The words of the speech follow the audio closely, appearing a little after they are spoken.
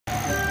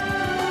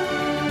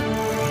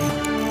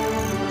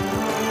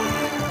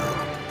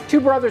Two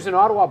brothers in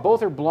Ottawa,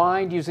 both are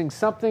blind, using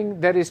something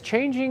that is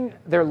changing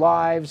their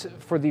lives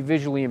for the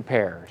visually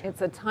impaired.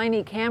 It's a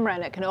tiny camera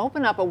and it can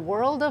open up a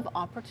world of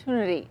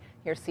opportunity.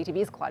 Here's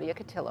CTV's Claudia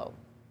Cautillo.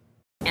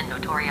 In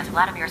notorious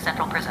Vladimir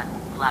Central Prison,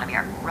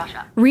 Vladimir,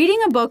 Russia. Reading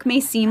a book may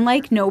seem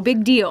like no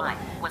big deal,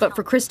 but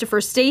for Christopher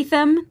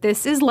Statham,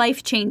 this is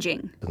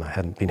life-changing. And I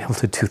hadn't been able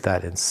to do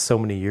that in so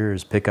many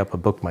years, pick up a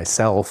book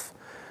myself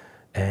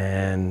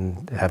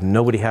and have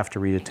nobody have to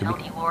read it to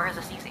me.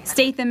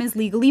 Statham is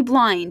legally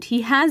blind.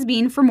 He has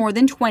been for more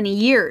than 20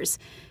 years.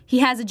 He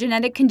has a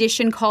genetic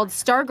condition called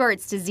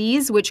Stargardt's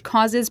disease, which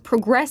causes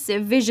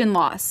progressive vision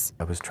loss.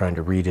 I was trying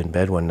to read in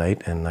bed one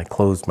night and I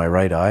closed my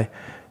right eye,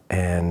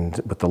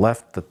 and with the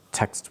left, the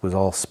text was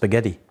all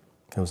spaghetti.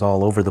 It was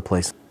all over the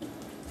place.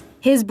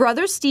 His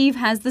brother Steve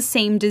has the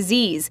same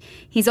disease.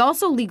 He's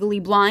also legally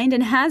blind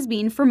and has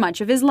been for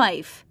much of his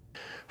life.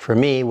 For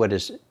me, what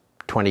is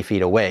 20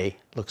 feet away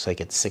looks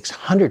like it's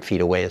 600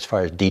 feet away as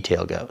far as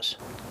detail goes.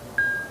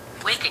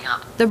 Waking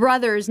up. The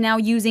brothers now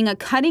using a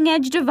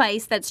cutting-edge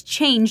device that's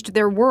changed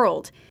their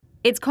world.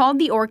 It's called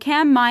the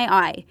Orcam My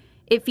Eye.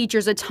 It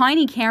features a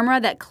tiny camera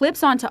that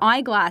clips onto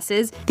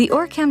eyeglasses. The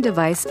Orcam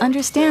device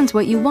understands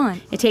what you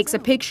want. It takes a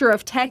picture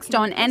of text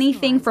on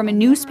anything from a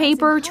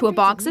newspaper to a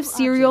box of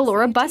cereal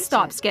or a bus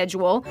stop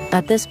schedule.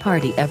 At this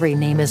party, every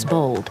name is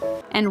bold.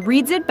 And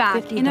reads it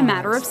back in a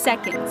matter of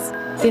seconds.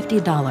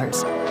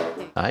 $50.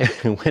 I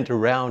went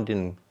around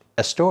in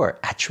a store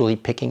actually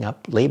picking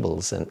up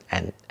labels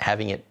and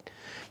having it.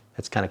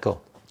 That's kind of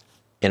cool.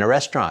 In a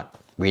restaurant,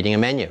 reading a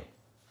menu,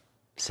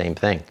 same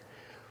thing.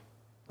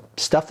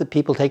 Stuff that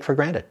people take for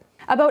granted.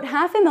 About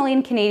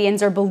 500,000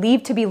 Canadians are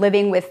believed to be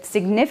living with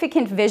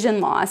significant vision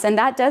loss, and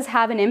that does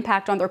have an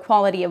impact on their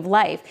quality of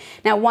life.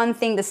 Now, one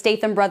thing the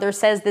Statham brothers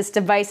says this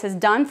device has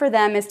done for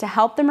them is to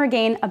help them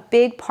regain a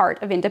big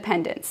part of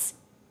independence.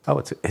 Oh,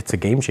 it's a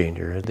game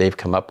changer. They've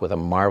come up with a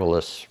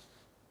marvelous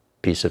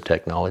piece of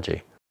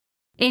technology.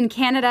 In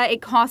Canada,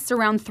 it costs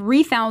around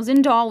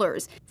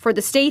 $3,000. For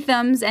the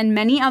Stathams and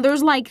many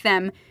others like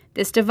them,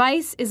 this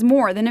device is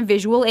more than a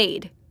visual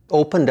aid.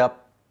 Opened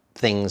up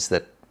things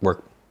that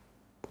were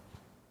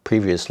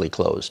previously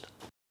closed.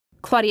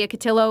 Claudia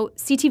Cautillo,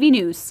 CTV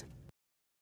News.